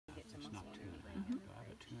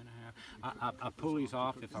I pull these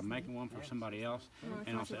off if I'm making one for somebody else,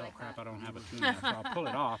 and I'll say, oh crap, I don't have a 2.5, so I'll pull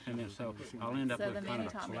it off, and then so I'll end up with kind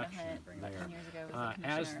of a collection there.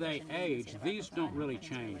 As they age, these don't really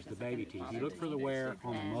change, the baby teeth. You look for the wear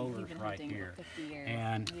on the molars right here.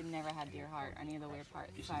 And you've never had deer heart or any of the weird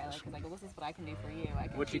parts. So I like, well, this is what I can do for you. I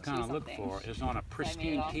can what you teach kind of look something. for is on a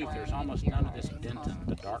pristine teeth, there's almost none of this dentin,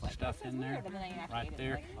 the dark stuff in there, right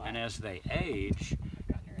there. And as they age,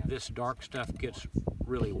 this dark stuff gets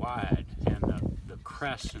really wide, and the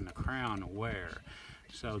crest and the crown wear.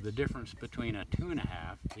 So the difference between a 2.5,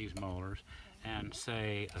 these molars, and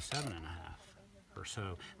say a 7.5 or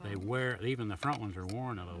so, they wear, even the front ones are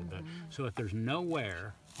worn a little bit. So if there's no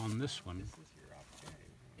wear on this one,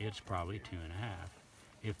 it's probably 2.5.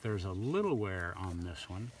 If there's a little wear on this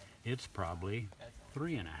one, it's probably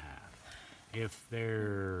 3.5. If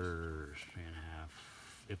there's 3.5,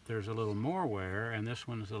 if there's a little more wear and this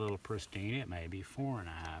one's a little pristine, it may be 4.5.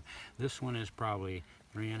 This one is probably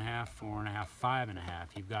 3.5, 4.5, 5.5.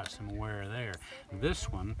 You've got some wear there.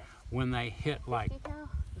 This one, when they hit like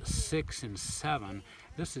 6 and 7,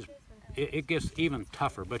 this is, it gets even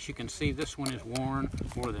tougher, but you can see this one is worn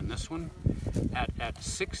more than this one. At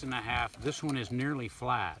 6.5, this one is nearly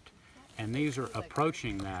flat, and these are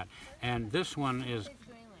approaching that. And this one is,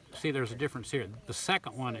 see, there's a difference here. The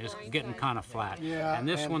second one is getting kind of flat, and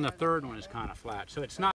this one, the third one, is kind of flat. So it's not